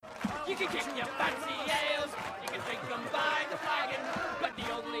You can kick your fancy ales, you can drink them by the flagon, but the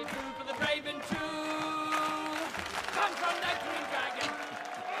only food for the brave and true comes from the Green Dragon.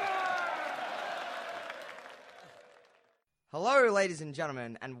 Hello, ladies and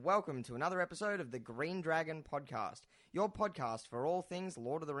gentlemen, and welcome to another episode of the Green Dragon Podcast, your podcast for all things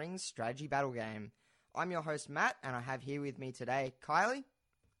Lord of the Rings strategy battle game. I'm your host, Matt, and I have here with me today Kylie.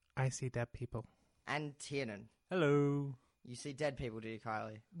 I see dead people. And Tiernan. Hello. You see dead people, do you,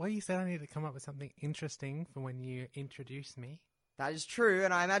 Kylie? Well, you said I need to come up with something interesting for when you introduce me. That is true,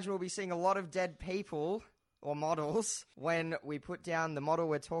 and I imagine we'll be seeing a lot of dead people, or models, when we put down the model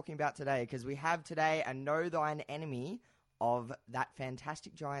we're talking about today, because we have today a Know Thine Enemy of that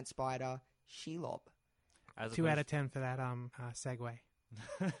fantastic giant spider, Shelob. 2 out of 10 for that segue.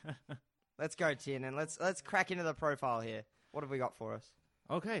 Let's go, Tiernan. Let's crack into the profile here. What have we got for us?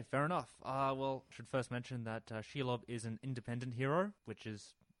 Okay, fair enough. Well, should first mention that Shelob is an independent hero, which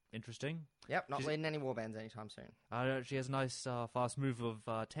is interesting. Yep, not leading any warbands anytime soon. She has a nice fast move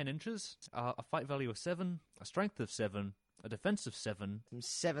of 10 inches, a fight value of 7, a strength of 7, a defense of 7. Some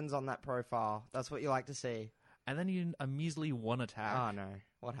 7s on that profile. That's what you like to see. And then a measly 1 attack. Oh no,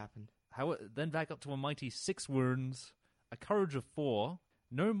 what happened? Then back up to a mighty 6 wounds, a courage of 4,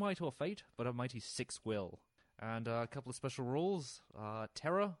 no might or fate, but a mighty 6 will. And a couple of special rules,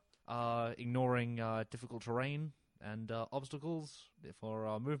 terror, ignoring difficult terrain and obstacles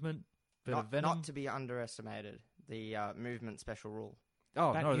for movement, bit of venom. Not to be underestimated, the movement special rule.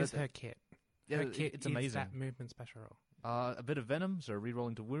 Oh, that no, is her kit. Yeah, Her kit it's is amazing. that movement special rule. A bit of venom, so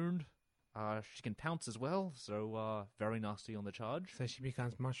rerolling to wound. She can pounce as well, so very nasty on the charge. So she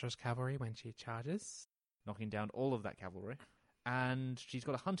becomes monstrous cavalry when she charges. Knocking down all of that cavalry. And she's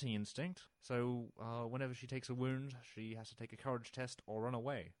got a hunting instinct, so whenever she takes a wound, she has to take a courage test or run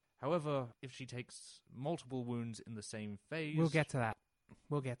away. However, if she takes multiple wounds in the same phase... We'll get to that.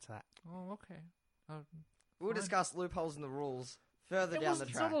 Oh, okay. We'll Fine. discuss loopholes in the rules further down the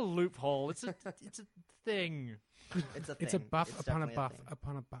It's track. not a loophole, it's a thing. It's a thing. It's a buff It's upon a definitely buff thing.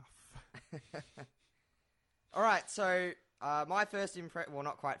 upon a buff. All right, so my first well,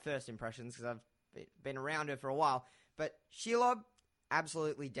 not quite first impressions, because I've been around her for a while, but Shelob,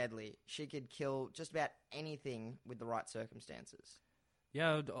 absolutely deadly. She could kill just about anything with the right circumstances.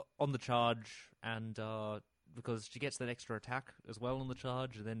 Yeah, on the charge, and because she gets that extra attack as well on the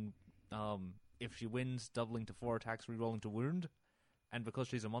charge, and then if she wins, doubling to 4 attacks, rerolling to wound, and because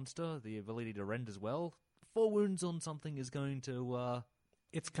she's a monster, the ability to rend as well. 4 wounds on something is going to...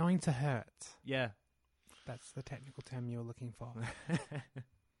 It's going to hurt. Yeah. That's the technical term you're looking for.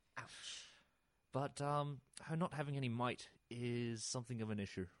 Ouch. But her not having any might is something of an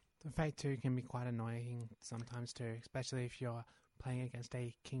issue. The Fate 2 can be quite annoying sometimes too, especially if you're playing against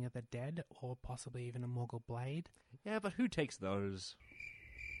a King of the Dead or possibly even a Morgul Blade. Yeah, but who takes those?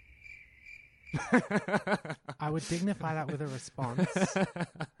 I would dignify that with a response,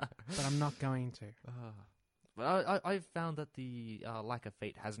 but I'm not going to. But I've found that the lack of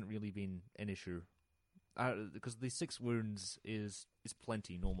fate hasn't really been an issue. Because the 6 wounds is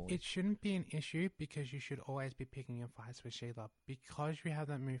plenty normally. It shouldn't be an issue because you should always be picking your fights with Shelob. Because you have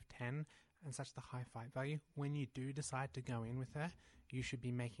that move 10 and such the high fight value, when you do decide to go in with her, you should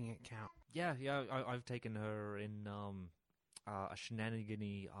be making it count. Yeah, I've taken her in a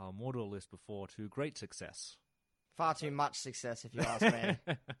shenanigan-y mortal list before to great success. Far too much success, if you ask me.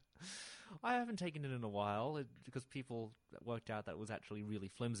 I haven't taken it in a while because people worked out that it was actually really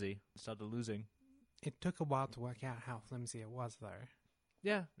flimsy and started losing. It took a while to work out how flimsy it was, though.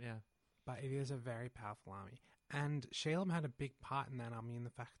 Yeah. But it is a very powerful army. And Shelob had a big part in that army in the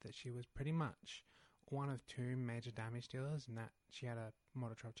fact that she was pretty much one of 2 major damage dealers, and that she had a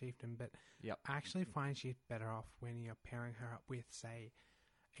Mortal Troll Chieftain. But Yep. I actually find she's better off when you're pairing her up with, say,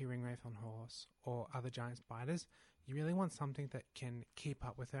 a Ringwraith on horse or other giant spiders. You really want something that can keep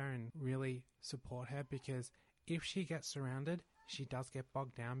up with her and really support her, because if she gets surrounded, she does get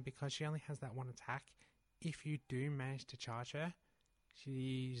bogged down because she only has that 1 attack. If you do manage to charge her,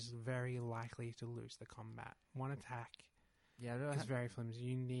 she's very likely to lose the combat. 1 attack is very flimsy.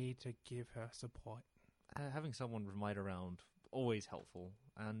 You need to give her support. Having someone remind around, always helpful.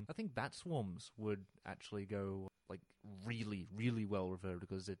 And I think bat swarms would actually go really, really well with her,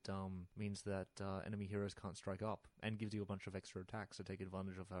 because it means that enemy heroes can't strike up and gives you a bunch of extra attacks to take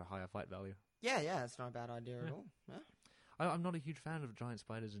advantage of her higher fight value. Yeah, that's not a bad idea at all. Yeah. I'm not a huge fan of giant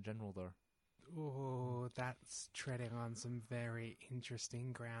spiders in general, though. Oh, that's treading on some very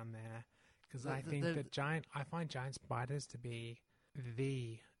interesting ground there. Because I find giant spiders to be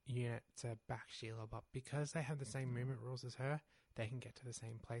the unit to back Shelob up. Because they have the same movement rules as her, they can get to the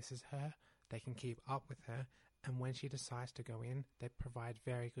same place as her, they can keep up with her, And when she decides to go in, they provide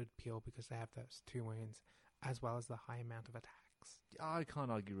very good peel because they have those 2 wounds, as well as the high amount of attacks. I can't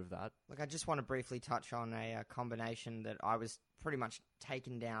argue with that. Look, I just want to briefly touch on a combination that I was pretty much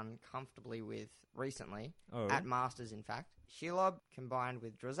taken down comfortably with recently, at Masters, in fact. Shelob combined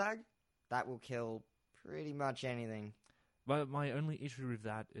with Druzag, that will kill pretty much anything. But my only issue with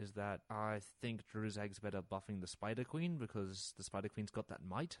that is that I think Druzag's better buffing the Spider Queen because the Spider Queen's got that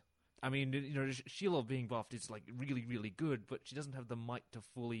might. I mean, Shelob being buffed is like really, really good, but she doesn't have the might to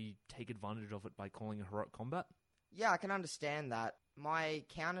fully take advantage of it by calling a heroic combat. Yeah, I can understand that. My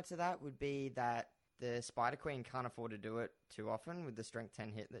counter to that would be that the Spider Queen can't afford to do it too often with the Strength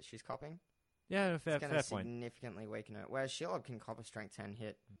 10 hit that she's copping. Yeah, fair point. It's point. going to significantly weaken it. Whereas Shelob can cop a Strength 10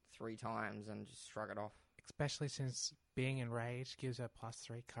 hit 3 times and just shrug it off. Especially since being enraged gives her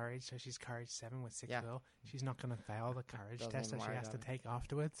 +3 courage, so she's courage 7 with 6 will. She's not going to fail the courage test that she has to take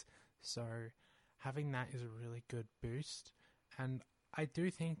afterwards. So having that is a really good boost. And I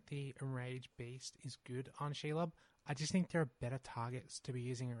do think the Enraged Beast is good on Shelob. I just think there are better targets to be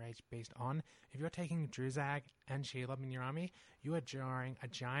using Enraged Beast on. If you're taking Druzag and Shelob in your army, you are drawing a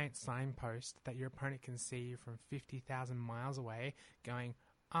giant signpost that your opponent can see from 50,000 miles away going,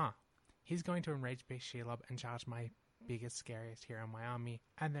 he's going to Enraged Beast Shelob and charge my biggest, scariest hero in my army,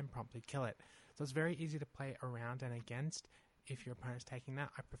 and then promptly kill it. So it's very easy to play around and against. If your opponent's taking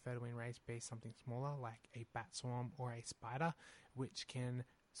that, I prefer to Enraged Beast something smaller, like a Bat Swarm or a Spider, which can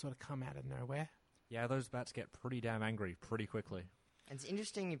sort of come out of nowhere. Yeah, those bats get pretty damn angry pretty quickly. It's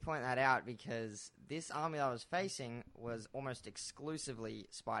interesting you point that out because this army I was facing was almost exclusively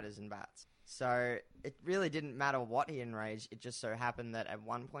spiders and bats. So it really didn't matter what he enraged. It just so happened that at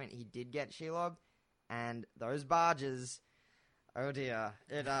one point he did get Shelob, and those barges, oh dear,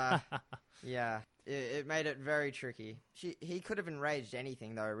 it made it very tricky. He could have enraged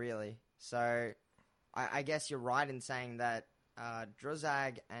anything though, really. So I guess you're right in saying that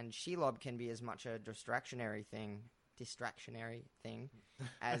Druzag and Shelob can be as much a distractionary thing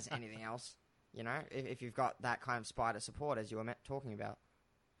as anything else. You know, if you've got that kind of spider support as you were talking about.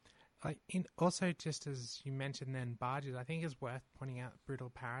 Also, just as you mentioned then, barges, I think it's worth pointing out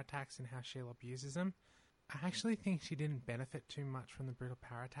brutal power attacks and how Shelob uses them. I actually think she didn't benefit too much from the brutal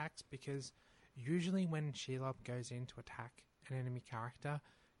power attacks because usually when Shelob goes in to attack an enemy character,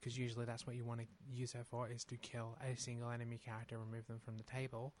 because usually that's what you want to use her for, is to kill a single enemy character, remove them from the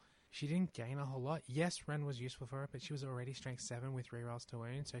table. She didn't gain a whole lot. Yes, Ren was useful for her, but she was already strength 7 with rerolls to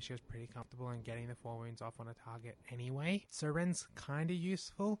wound, so she was pretty comfortable in getting the 4 wounds off on a target anyway. So Ren's kind of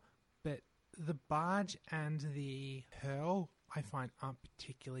useful, but the barge and the hurl I find aren't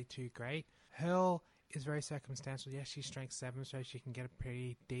particularly too great. Hurl is very circumstantial. Yes, she's strength 7, so she can get a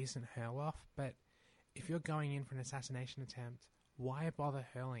pretty decent hurl off, but if you're going in for an assassination attempt, why bother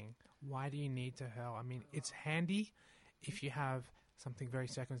hurling? Why do you need to hurl? I mean, it's handy if you have something very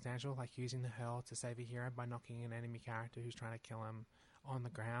circumstantial, like using the hurl to save a hero by knocking an enemy character who's trying to kill him on the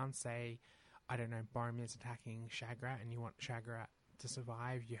ground. Say, I don't know, Boromir's attacking Shagrat and you want Shagrat to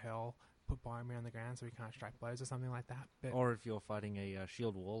survive, you hurl, put Boromir on the ground so he can't strike blows or something like that. But or if you're fighting a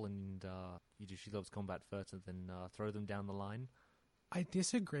shield wall and you do Shelob's combat first and then throw them down the line. I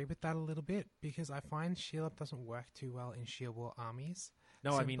disagree with that a little bit because I find Shelob doesn't work too well in shield wall armies.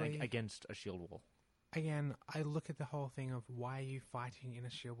 No, I mean against a shield wall. Again, I look at the whole thing of why are you fighting in a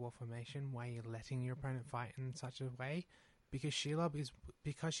shield wall formation? Why are you letting your opponent fight in such a way? Because Shelob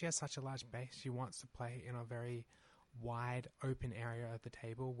because she has such a large base, she wants to play in a very wide open area of the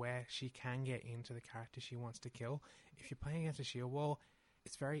table where she can get into the character she wants to kill. If you're playing against a shield wall,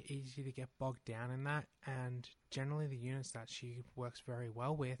 it's very easy to get bogged down in that, and generally the units that she works very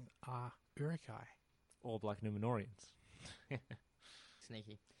well with are Urukai. Or Black Numenorians.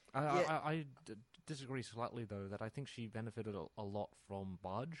 Sneaky. I disagree slightly, though, that I think she benefited a lot from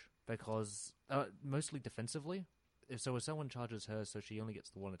Barge, because mostly defensively. If someone charges her, so she only gets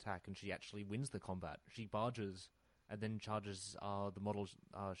the 1 attack, and she actually wins the combat, she barges and then charges the models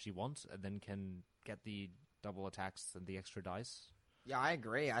she wants, and then can get the double attacks and the extra dice. Yeah, I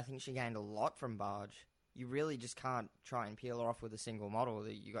agree. I think she gained a lot from Barge. You really just can't try and peel her off with a single model.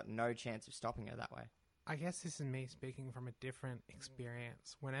 You got no chance of stopping her that way. I guess this is me speaking from a different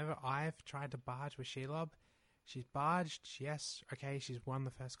experience. Whenever I've tried to barge with Shelob, she's barged, yes, okay, she's won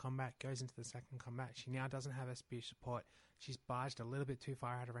the first combat, goes into the second combat. She now doesn't have SB support. She's barged a little bit too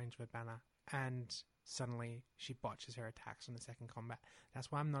far out of range of her banner, and suddenly she botches her attacks in the second combat.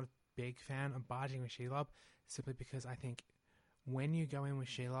 That's why I'm not a big fan of barging with Shelob, simply because I think when you go in with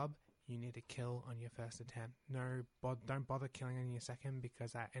Shelob, you need to kill on your first attempt. Don't bother killing on your second,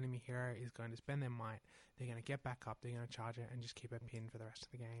 because that enemy hero is going to spend their might. They're going to get back up, they're going to charge it, and just keep her pinned for the rest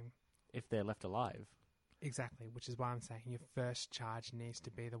of the game. If they're left alive. Exactly, which is why I'm saying your first charge needs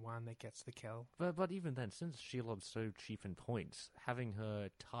to be the one that gets the kill. But even then, since Shelob's so cheap in points, having her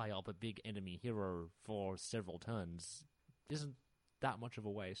tie up a big enemy hero for several turns isn't that much of a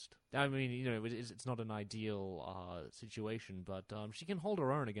waste. I mean, it's not an ideal situation, but she can hold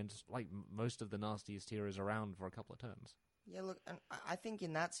her own against like most of the nastiest heroes around for a couple of turns. Yeah, look, and I think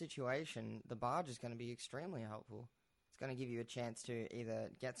in that situation, the barge is going to be extremely helpful. It's going to give you a chance to either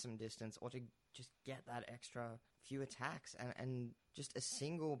get some distance or to just get that extra few attacks. And just a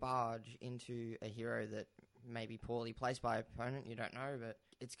single barge into a hero that may be poorly placed by an opponent, you don't know, but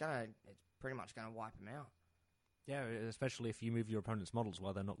it's pretty much going to wipe them out. Yeah, especially if you move your opponent's models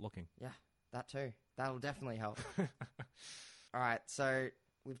while they're not looking. Yeah, that too. That'll definitely help. All right, so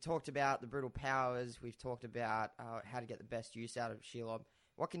we've talked about the brutal powers. We've talked about how to get the best use out of Shelob.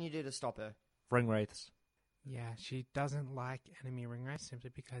 What can you do to stop her? Ring Wraiths. Yeah, she doesn't like enemy ring wraiths simply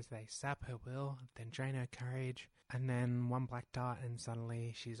because they sap her will, then drain her courage, and then one black dart and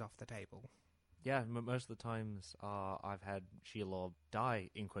suddenly she's off the table. Yeah, most of the times I've had Shelob die,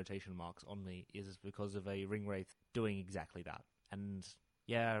 in quotation marks, on me is because of a Ring Wraith doing exactly that. And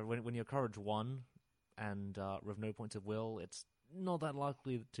yeah, when you're courage 1 and with no points of will, it's not that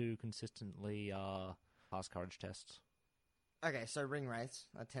likely to consistently pass courage tests. Okay, so ring wraiths,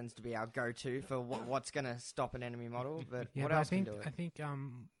 that tends to be our go-to for what's going to stop an enemy model, but Yeah, what but else can do it? I think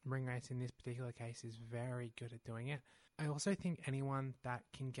ring wraiths in this particular case is very good at doing it. I also think anyone that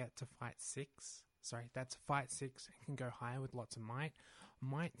can get to fight 6 and can go higher with lots of might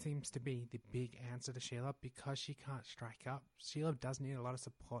seems to be the big answer to Shelob because she can't strike up. Shelob does need a lot of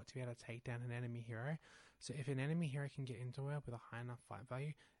support to be able to take down an enemy hero. So if an enemy hero can get into her with a high enough fight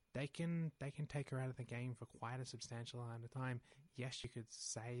value, they can take her out of the game for quite a substantial amount of time. Yes, you could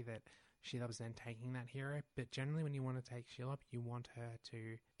say that Shelob's then taking that hero, but generally when you want to take Shelob, you want her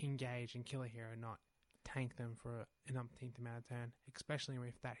to engage and kill a hero, not tank them for an umpteenth amount of turn, especially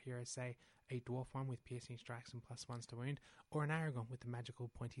if that hero is, say, a dwarf one with piercing strikes and +1s to wound, or an Aragon with the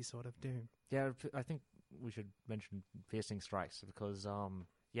magical pointy sword of doom. Yeah, I think we should mention piercing strikes because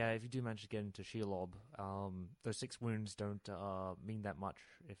if you do manage to get into Shelob, those 6 wounds don't mean that much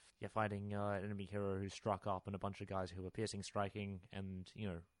if you're fighting an enemy hero who's struck up and a bunch of guys who are piercing striking and,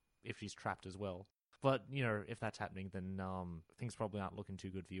 if she's trapped as well. But, if that's happening, then things probably aren't looking too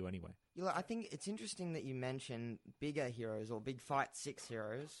good for you anyway. I think it's interesting that you mention bigger heroes or big fight 6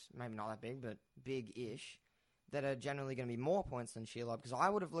 heroes, maybe not that big, but big-ish, that are generally going to be more points than Shelob, because I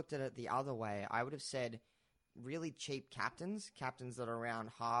would have looked at it the other way. I would have said really cheap captains that are around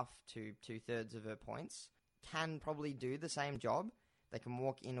half to 2/3 of her points, can probably do the same job. They can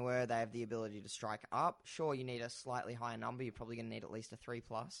walk into her, they have the ability to strike up. Sure, you need a slightly higher number, you're probably going to need at least a 3+.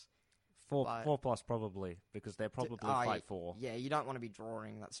 4+ probably, because they're probably fight 4. Yeah, you don't want to be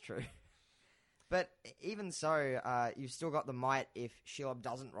drawing, that's true. But even so, you've still got the might if Shelob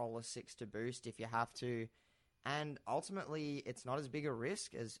doesn't roll a 6 to boost if you have to. And ultimately, it's not as big a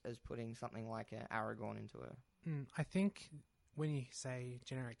risk as putting something like an Aragorn into her. I think when you say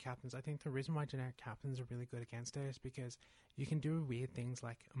generic captains, I think the reason why generic captains are really good against her is because you can do weird things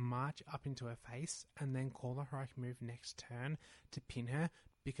like march up into her face and then call a heroic move next turn to pin her,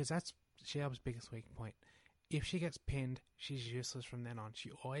 because that's Shelob's biggest weak point. If she gets pinned, she's useless from then on.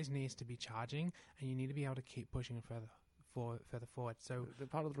 She always needs to be charging, and you need to be able to keep pushing her further forward. So the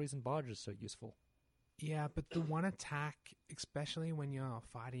part of the reason barge is so useful. Yeah, but the one attack, especially when you're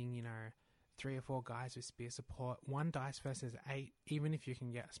fighting, 3 or 4 guys with spear support, 1 dice versus 8, even if you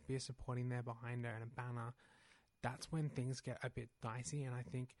can get a spear supporting there behind her and a banner, that's when things get a bit dicey, and I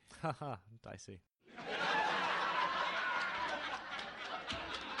think... Haha, dicey.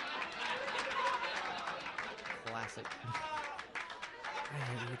 Classic. I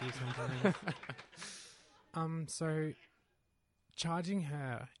hate you sometimes. So charging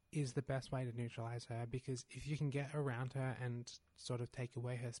her is the best way to neutralize her, because if you can get around her and sort of take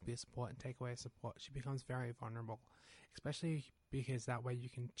away her spear support and take away her support, she becomes very vulnerable, especially because that way you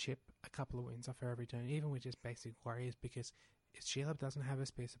can chip a couple of wounds off her every turn, even with just basic warriors, because if Shelob doesn't have her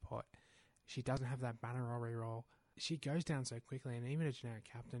spear support, she doesn't have that banner or reroll, she goes down so quickly, and even a generic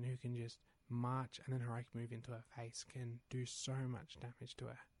captain who can just march and then heroic move into her face can do so much damage to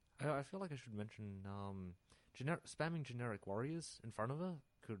her. I feel like I should mention spamming generic warriors in front of her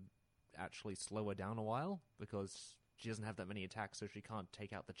could actually slow her down a while, because she doesn't have that many attacks, so she can't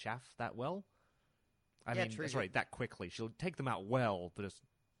take out the chaff that well. That quickly. She'll take them out well, but it's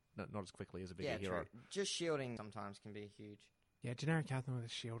not as quickly as a bigger hero. True. Just shielding sometimes can be huge. Yeah, generic captain with a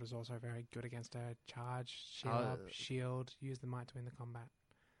shield is also very good against her. Charge, shield, use the might to win the combat.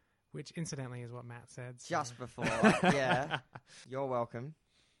 Which, incidentally, is what Matt said. So. Just before, yeah. You're welcome.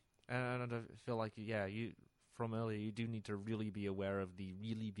 And I feel like, yeah, from earlier, you do need to really be aware of the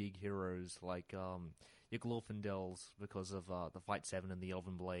really big heroes like your Glorfindels because of the Fight 7 and the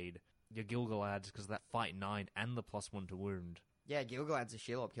Elven Blade, your Gilgalads because of that Fight 9 and the +1 to wound. Yeah, Gilgalad's a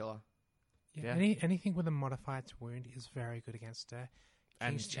Shelob killer. Yeah. Yeah. Anything with a modifier to wound is very good against her.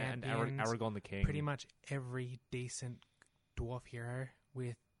 King's And Champions, Aragon the King. pretty much every decent dwarf hero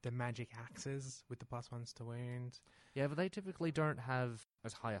with the magic axes with the +1s to wound. Yeah, but they typically don't have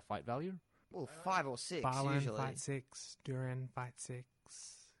as high a fight value. Well, 5 or 6 Barlan, usually. fight 6. Durin, fight 6.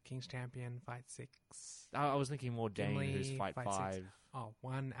 King's Champion, fight 6. I was thinking more Dane, Gimli, who's fight fight 5. 6. Oh,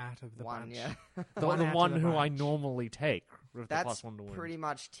 one out of the One, bunch. yeah. The One out of one the who I bunch. normally take with That's the +1 to wound. pretty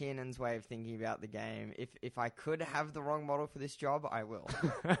much Tiernan's way of thinking about the game. If I could have the wrong model for this job, I will.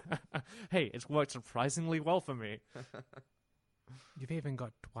 Hey, it's worked surprisingly well for me. You've even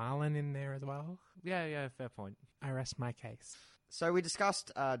got Dwalin in there as well. Yeah, fair point. I rest my case. So we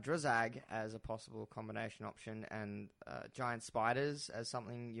discussed Drazag as a possible combination option and giant spiders as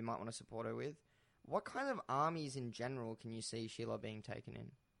something you might want to support her with. What kind of armies in general can you see Sheila being taken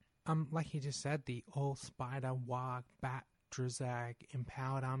in? Like you just said, the all spider, warg, bat, Drazag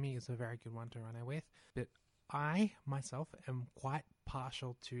empowered army is a very good one to run it with. But I myself am quite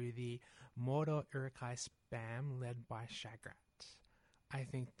partial to the Mordor Urukai spam led by Shagrat. I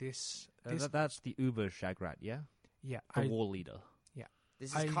think this That's the Uber Shagrat, yeah? yeah, The war leader.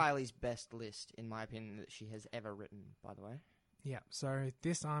 This is Kylie's best list, in my opinion, that she has ever written, by the way. Yeah, so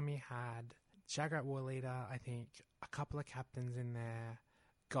this army had Shagrat War Leader, I think, a couple of captains in there,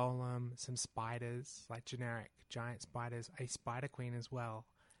 Golem, some spiders, like generic giant spiders, a Spider Queen as well,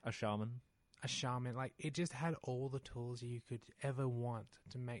 A shaman. a shaman. Like, it just had all the tools you could ever want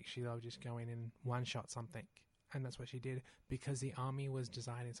to make Shelob just go in and one-shot something. And that's what she did, because the army was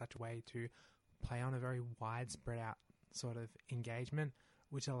designed in such a way to play on a very wide, spread out sort of engagement,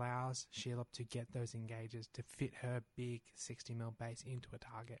 which allows Shelob to get those engages to fit her big 60mm base into a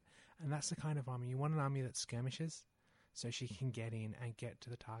target. And that's the kind of army. You want an army that skirmishes, so she can get in and get to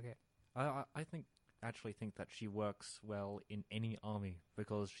the target. I actually think that she works well in any army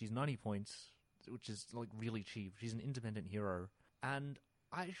because she's 90 points, which is like really cheap. She's an independent hero. And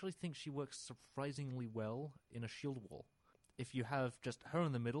I actually think she works surprisingly well in a shield wall. If you have just her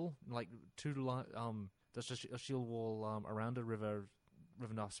in the middle, like there's just a shield wall around a river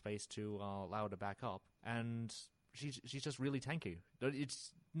with enough space to allow her to back up, and she's just really tanky.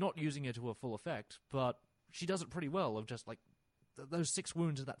 It's not using her to her full effect, but she does it pretty well. Of just like those 6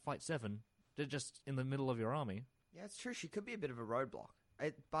 wounds in that fight 7, they're just in the middle of your army. Yeah, it's true. She could be a bit of a roadblock.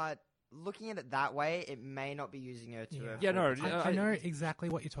 But looking at it that way, it may not be using her to her Yeah, full no, potential. I know exactly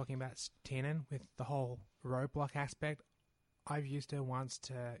what you're talking about, Tiernan, with the whole roadblock aspect. I've used her once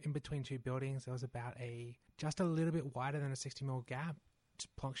to, in between 2 buildings, there was about just a little bit wider than a 60mm gap.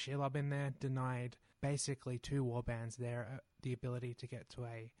 Just plonk Shelob in there, denied basically 2 warbands there the ability to get to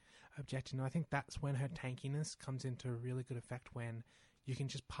a objective. And I think that's when her tankiness comes into a really good effect, when you can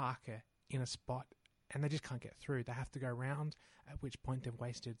just park her in a spot and they just can't get through. They have to go around, at which point they've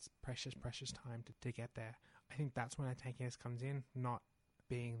wasted precious time to get there. I think that's when her tankiness comes in, not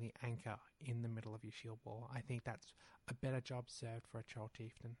being the anchor in the middle of your shield wall. I think that's a better job served for a Troll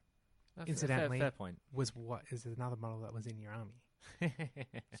Chieftain. Incidentally, fair point. was what is another model that was in your army.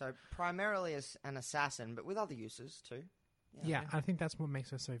 So primarily as an assassin, but with other uses too. Yeah, I think that's what makes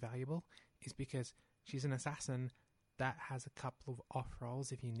her so valuable, is because she's an assassin that has a couple of off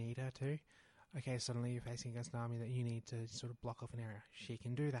rolls if you need her to. Okay, suddenly you're facing against an army that you need to sort of block off an area. She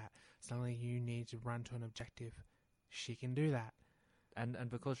can do that. Suddenly you need to run to an objective. She can do that. And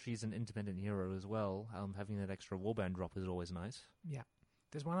because she's an independent hero as well, having that extra warband drop is always nice. Yeah.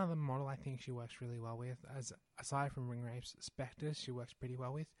 There's one other model I think she works really well with. Aside from Ringwraiths, Spectres she works pretty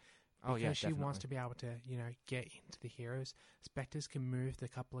well with. Oh yeah, Because she wants definitely. to be able to, get into the heroes. Spectres can move the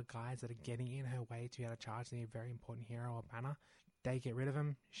couple of guys that are getting in her way to be able to charge the very important hero or banner. They get rid of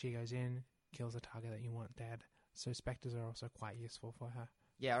them. She goes in, kills the target that you want dead. So Spectres are also quite useful for her.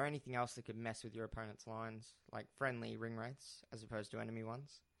 Yeah, or anything else that could mess with your opponent's lines, like friendly ring wraiths as opposed to enemy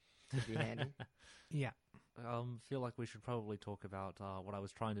ones. Could be handy. Yeah. Feel like we should probably talk about what I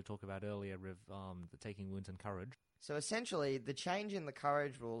was trying to talk about earlier with the taking wounds and courage. So essentially, the change in the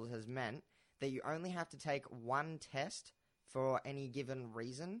courage rules has meant that you only have to take 1 test for any given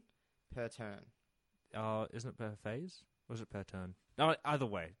reason per turn. Isn't it per phase? Or is it per turn? No, either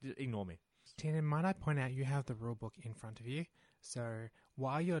way, ignore me. Tiernan, might I point out you have the rulebook in front of you. So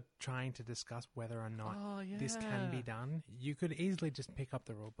while you're trying to discuss whether or not this can be done, you could easily just pick up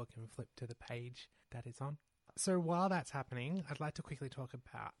the rulebook and flip to the page that it's on. So while that's happening, I'd like to quickly talk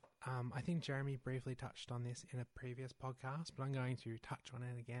about I think Jeremy briefly touched on this in a previous podcast, but I'm going to touch on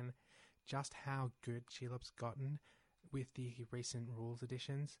it again. Just how good Shelob's gotten with the recent rules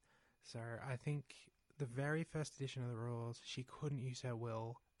additions. So I think the very first edition of the rules, she couldn't use her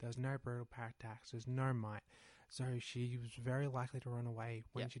will. There was no brutal power attacks. There's no might. So she was very likely to run away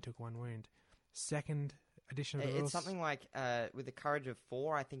when she took one wound. Second edition of the rules... It's something like, with the courage of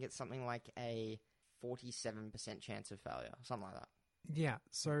 4, I think it's something like a 47% chance of failure. Something like that. Yeah,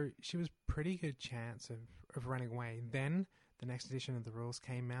 so she was pretty good chance of running away. Then the next edition of the rules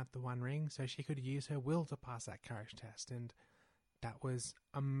came out, the One Ring, so she could use her will to pass that courage test. And that was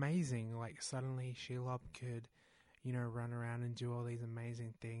amazing. Like, suddenly Shelob could, run around and do all these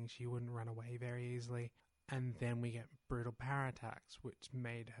amazing things. She wouldn't run away very easily. And then we get brutal power attacks, which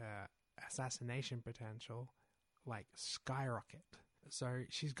made her assassination potential, skyrocket. So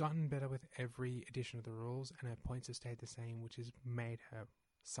she's gotten better with every edition of the rules, and her points have stayed the same, which has made her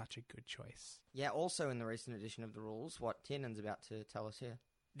such a good choice. Yeah, also in the recent edition of the rules, what Tiernan's about to tell us here.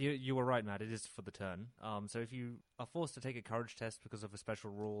 You were right, Matt. It is for the turn. So if you are forced to take a courage test because of a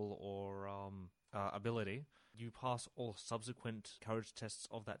special rule or ability, you pass all subsequent courage tests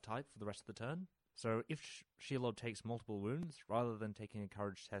of that type for the rest of the turn. So if Shelob takes multiple wounds, rather than taking a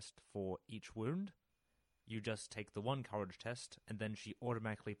courage test for each wound, you just take the one courage test, and then she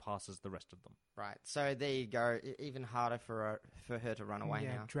automatically passes the rest of them. Right, so there you go. Even harder for her to run away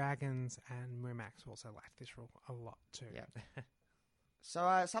now. Dragons and Mumax also like this rule a lot too. Yeah.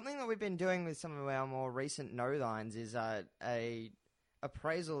 So something that we've been doing with some of our more recent no-thines is a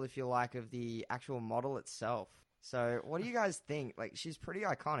appraisal, if you like, of the actual model itself. So what do you guys think? She's pretty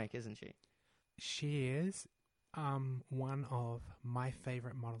iconic, isn't she? She is one of my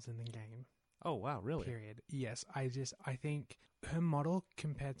favourite models in the game. Oh, wow, really? Period. Yes, I think her model,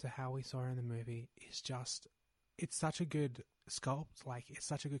 compared to how we saw her in the movie, is just... It's such a good sculpt. It's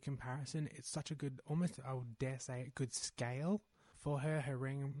such a good comparison. It's such a good, almost, I would dare say, a good scale. For her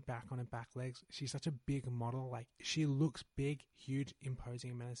ring back on her back legs, she's such a big model. She looks big, huge,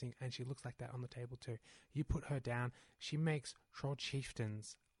 imposing, and menacing, and she looks like that on the table too. You put her down, she makes troll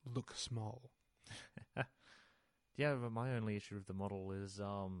chieftains look small. Yeah, but my only issue with the model is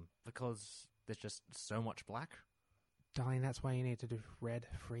because there's just so much black. Darling, that's why you need to do red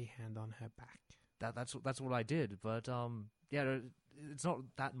freehand on her back. That's what I did, but yeah, it's not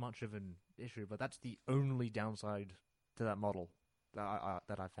that much of an issue, but that's the only downside to that model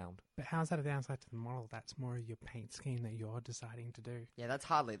that I found. But how's that a downside to the model? That's more of your paint scheme that you're deciding to do. Yeah, that's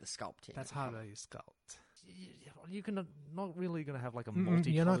hardly the sculpt. That's hardly your sculpt. You're not really going to have a multicolored...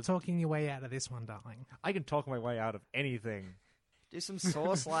 You're not talking your way out of this one, darling. I can talk my way out of anything. Do some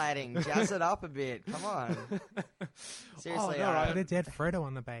source lighting. Jazz it up a bit. Come on. Seriously. Put a dead Frodo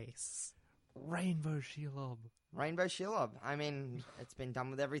on the base. Rainbow Shelob. Rainbow Shelob. I mean, it's been done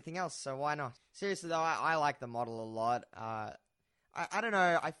with everything else, so why not? Seriously, though, I like the model a lot. I don't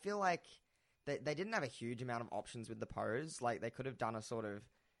know. I feel like they didn't have a huge amount of options with the pose. They could have done a sort of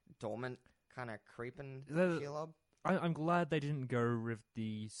dormant kind of creeping Shelob. I'm glad they didn't go with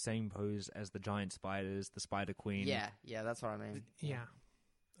the same pose as the giant spiders, the Spider Queen. Yeah, that's what I mean. Yeah,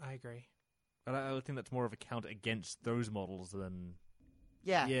 I agree. But I think that's more of a count against those models than...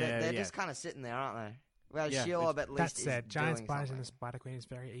 Yeah, they're just kind of sitting there, aren't they? Well, Shelob at least that said, is giant doing spiders something. and the Spider Queen is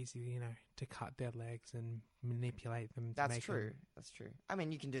very easy, to cut their legs and manipulate them. That's true. That's true. I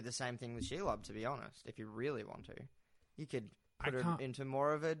mean, you can do the same thing with Shelob, to be honest, if you really want to. You could put her into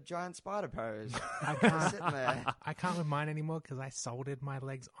more of a giant spider pose. I can't. Sitting there. I can't with mine anymore because I soldered my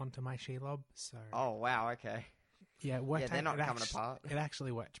legs onto my Shelob. So. Oh wow! Okay. Yeah, it worked. Yeah, they're not coming apart. It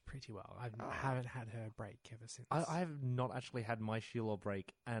actually worked pretty well. I haven't had her break ever since. I've not actually had my Shelob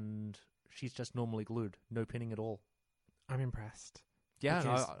break, and she's just normally glued, no pinning at all. I'm impressed.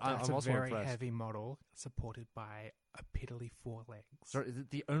 Yeah, I'm also a very impressed. heavy model supported by a piddly 4 legs. So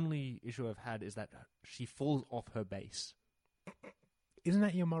the only issue I've had is that she falls off her base. Isn't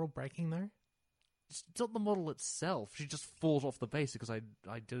that your model breaking though? It's not the model itself. She just falls off the base because I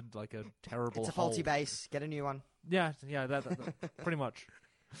did a terrible. It's a faulty base. Get a new one. Yeah, that pretty much.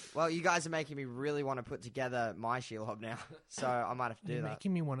 Well, you guys are making me really want to put together my Shelob now, so I might have to do You're that.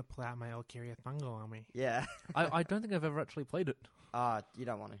 making me want to pull out my Elkiria Thungal army. Yeah. I don't think I've ever actually played it. You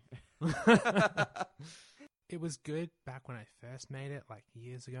don't want to. It was good back when I first made it,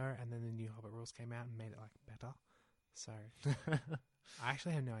 years ago, and then the new Hobbit rules came out and made it better. So I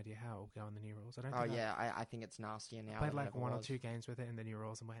actually have no idea how it will go in the new rules. I think it's nastier now. I played than it ever 1 or was. 2 games with it in the new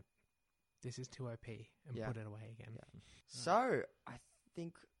rules and went, this is too OP, and put it away again. Yeah. So I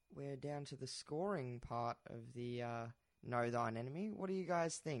think we're down to the scoring part of the Know Thine Enemy. What do you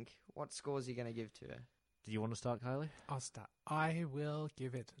guys think? What scores are you going to give to her? Do you want to start, Kylie? I'll start. I will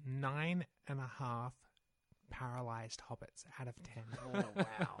give it 9.5 paralyzed hobbits out of 10. Oh,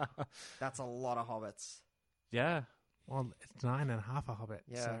 wow. That's a lot of hobbits. Yeah. Well, it's 9.5 a hobbit.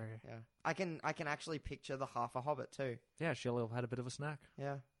 Yeah, So yeah. I can actually picture the half a hobbit too. Yeah, Shelob had a bit of a snack.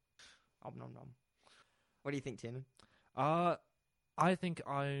 Yeah. Om nom nom. What do you think, Tiernan? I think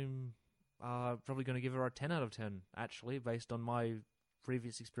I'm probably going to give her a 10 out of 10, actually, based on my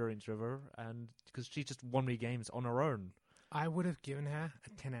previous experience with her, and because she just won me games on her own. I would have given her a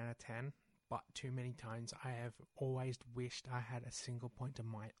 10 out of 10, but too many times I have always wished I had a single point of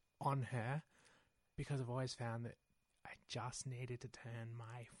might on her, because I've always found that I just needed to turn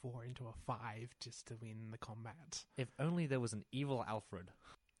my 4 into a 5 just to win the combat. If only there was an evil Alfred.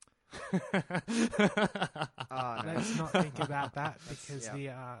 Oh, no. Let's not think about that, Let's- because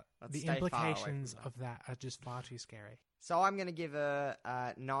yeah. Let's the stay far away from implications that. of that are just far too scary. So I'm going to give her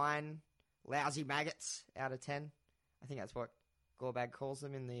 9 lousy maggots out of 10. I think that's what Gorbag calls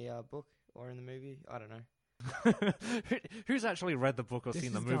them in the book or in the movie. I don't know. Who's actually read the book or This seen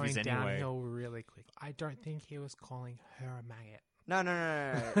is the movies going anyway? downhill really quick. I don't think he was calling her a maggot.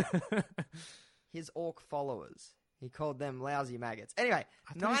 No. His orc followers. He called them lousy maggots. Anyway,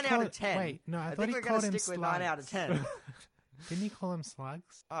 I thought 9 he out called- of 10. Wait, no, I I thought think he we're called going to him stick with 9 out of slugs. 10. Didn't he call him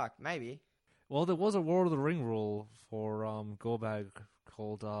slugs? Oh, maybe. Well, there was a War of the Ring rule for Gorbag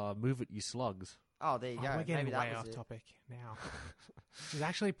called "Move It, You Slugs." Oh, there you go. We're getting maybe that way was off it. topic now. It's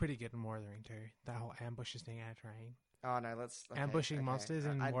actually pretty good in War of the Ring too. That whole ambushes thing out of terrain. Oh, no, let's... Okay, Ambushing okay. monsters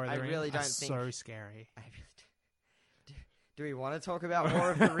in I War of the Ring really are don't think... so scary. I really do we want to talk about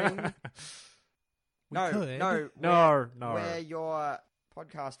War of the Ring? We No, could. no. No. We're your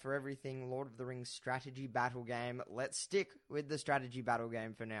podcast for everything Lord of the Rings strategy battle game. Let's stick with the strategy battle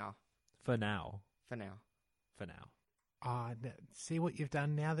game for now. For now. For now. See what you've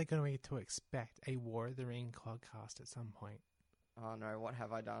done now? They're going to expect a War of the Ring podcast at some point. Oh, no. What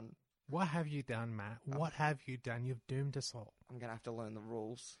have I done? What have you done, Matt? What have you done? You've doomed us all. I'm going to have to learn the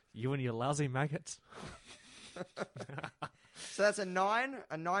rules. You and your lousy maggots. So that's a 9,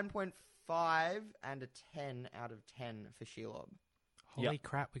 a 9.5, and a 10 out of 10 for Shelob. Holy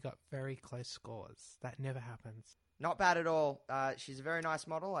crap, we got very close scores. That never happens. Not bad at all. She's a very nice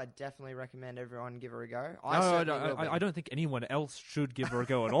model. I definitely recommend everyone give her a go. I don't think anyone else should give her a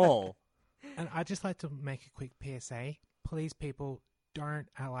go at all. And I'd just like to make a quick PSA. Please, people, don't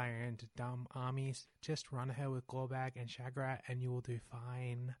ally her into dumb armies. Just run her with Gorbag and Shagrat and you will do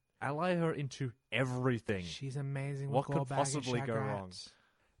fine. Ally her into everything. She's amazing What with could Gorbag possibly and go Shagrat. wrong?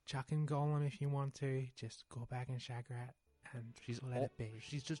 Chuck and Golem if you want to. Just Gorbag and Shagrat and let it be.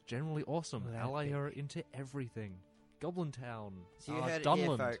 She's just generally awesome. Let it Ally be. her into everything. Goblin Town. So you heard it here,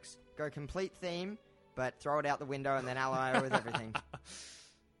 Dunland. folks. Go complete theme, but throw it out the window and then ally her with everything.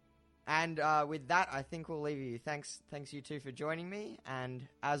 And with that, I think we'll leave you. Thanks you two for joining me. And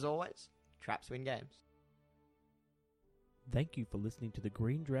as always, traps win games. Thank you for listening to the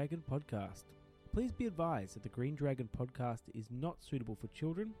Green Dragon Podcast. Please be advised that the Green Dragon Podcast is not suitable for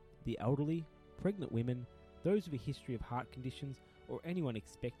children, the elderly, pregnant women, those with a history of heart conditions, or anyone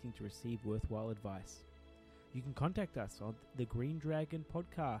expecting to receive worthwhile advice. You can contact us on the Green Dragon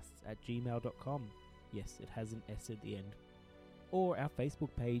Podcasts at gmail.com. Yes, it has an S at the end. Or our Facebook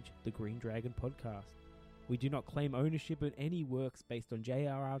page, The Green Dragon Podcast. We do not claim ownership of any works based on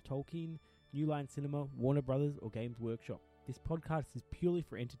J.R.R. Tolkien, New Line Cinema, Warner Brothers, or Games Workshop. This podcast is purely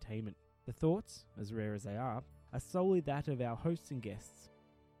for entertainment. The thoughts, as rare as they are solely that of our hosts and guests.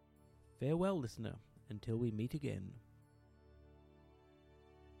 Farewell, listener, until we meet again.